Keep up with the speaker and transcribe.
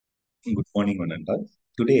Good morning, Ananda.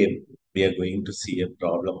 Today we are going to see a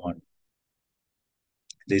problem on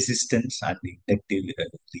resistance and inductive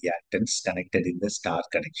reactance connected in the star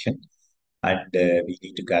connection. And we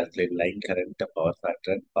need to calculate line current, power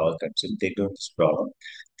factor, and power consumption. Take down this problem.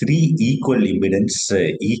 Three equal impedance,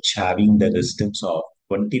 each having the resistance of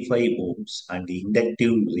 25 ohms and the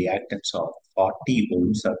inductive reactance of 40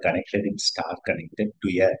 ohms are connected in star connected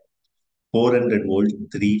to a 400 volt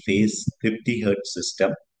three phase 50 hertz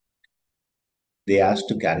system. They asked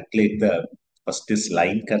to calculate the first is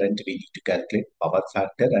line current. We need to calculate power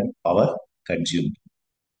factor and power consumed.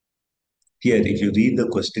 Here, if you read the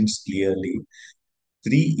questions clearly,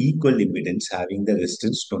 three equal impedance having the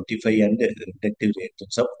resistance 25 and inductive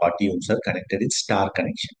reactance of 40 ohms are connected in star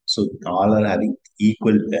connection. So all are having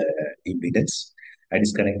equal impedance and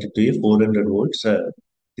is connected to a 400 volts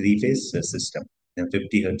three phase system, a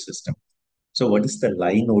 50 hertz system. So what is the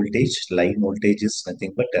line voltage? Line voltage is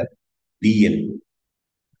nothing but VL.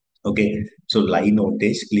 Okay, so line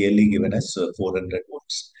voltage clearly given as 400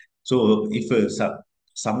 volts. So if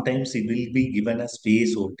sometimes it will be given as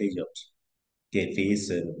phase voltage also. Okay,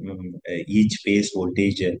 each phase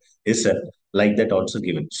voltage is like that also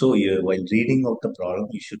given. So while reading out the problem,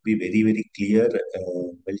 you should be very clear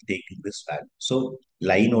while taking this value. So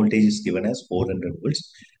line voltage is given as 400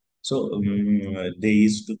 volts. So they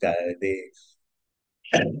used to they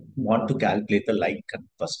want to calculate the line current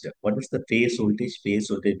first. What is the phase voltage? Phase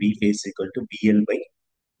voltage V phase equal to VL by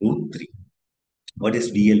root 3. What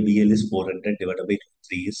is VL? VL is 400 divided by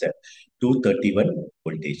 3 is 231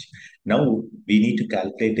 voltage. Now we need to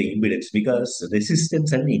calculate the impedance because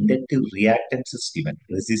resistance and inductive reactance is given.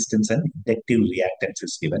 Resistance and inductive reactance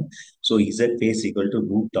is given. So Z phase equal to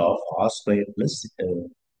root of R squared plus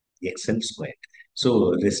XL squared.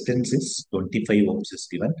 So resistance is 25 ohms is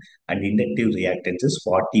given and inductive reactance is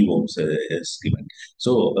 40 ohms is given.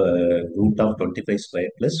 So root of 25 square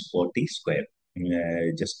plus 40 square.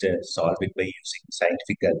 Just solve it by using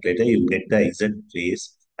scientific calculator. You'll get the Z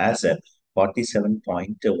phase as 47.17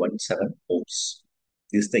 ohms.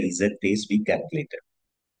 This is the Z phase we calculated.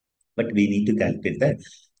 But we need to calculate the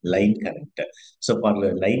line current. So for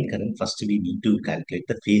the line current, first we need to calculate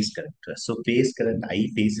the phase current. So phase current I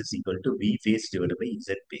phase is equal to V phase divided by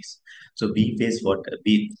Z phase. So V phase what?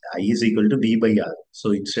 V I is equal to V by R. So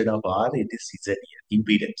instead of R, it is Z here,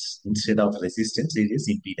 impedance. Instead of resistance, it is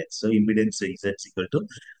impedance. So impedance Z is equal to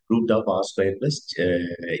root of R square plus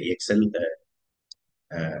XL.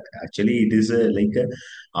 Actually, it is like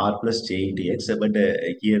R plus J into X, but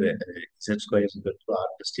here Z square is equal to R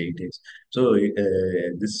plus J into X. So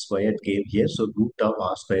this square came here. So root of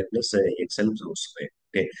R square plus XL whole square.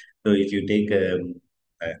 Okay. So if you take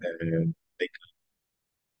like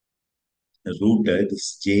root,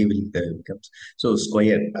 this J will becomes so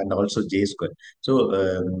square and also J square. So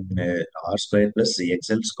R square plus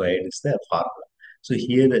XL squared is the formula. So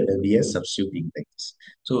here we are substituting like this.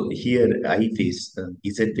 So here I phase,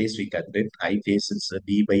 Z phase we calculate. I phase is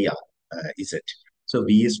V by R, Z. So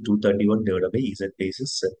V is 231 divided by Z phase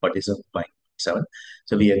is 47.7.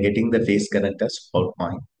 So we are getting the phase current as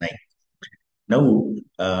 4.9. Now,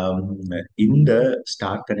 in the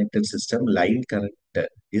star connected system, line current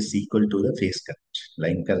is equal to the phase current.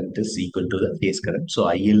 Line current is equal to the phase current. So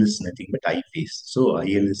IL is nothing but I phase. So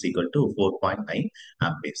IL is equal to 4.9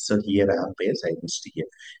 amperes. So here amperes I must here.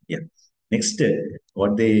 Yeah. Next,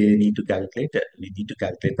 what they need to calculate? We need to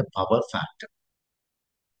calculate the power factor.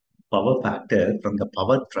 Power factor from the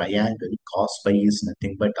power triangle cos phi is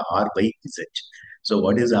nothing but R by Z. So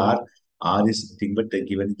what is R? R is nothing but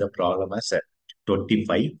given in the problem as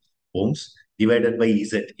 25 ohms divided by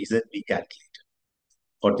Z. Z we calculate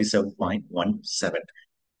 47.17.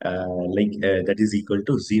 That is equal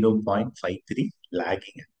to 0.53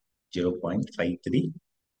 lagging. 0.53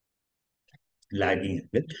 lagging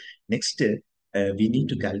angle. Next, we need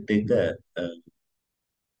to calculate the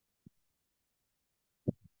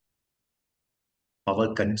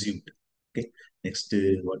power consumed. Okay. Next,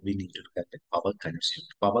 what we need to look at power consumed.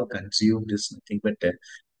 Power consumed is nothing but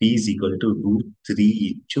P is equal to root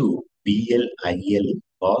 3 into VLIL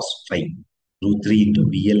cos phi. Root 3 into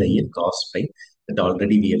VLIL cos phi. That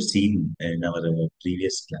already we have seen in our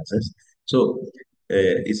previous classes. So,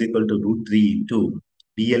 is equal to root 3 into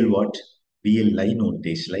VL what? VL line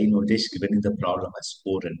voltage. Line voltage given in the problem as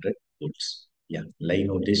 400 volts. Yeah, line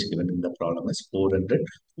voltage given in the problem as 400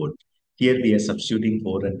 volts. Here we are substituting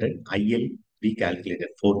 400. IL we calculated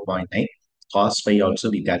 4.9. Cos phi also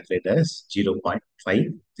we calculated as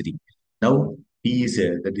 0.53. Now P is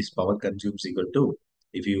that is power consumed is equal to,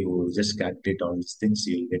 if you just calculate all these things,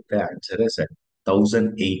 you will get the answer as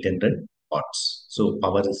 1800 watts. So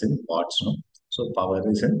power is in watts, no? So power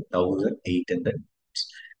is in 1800.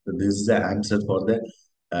 So this is the answer for the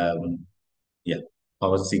um, yeah,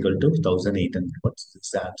 power is equal to 1800 watts. This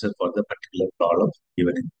is the answer for the particular problem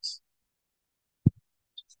given in this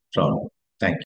problem. Thank you.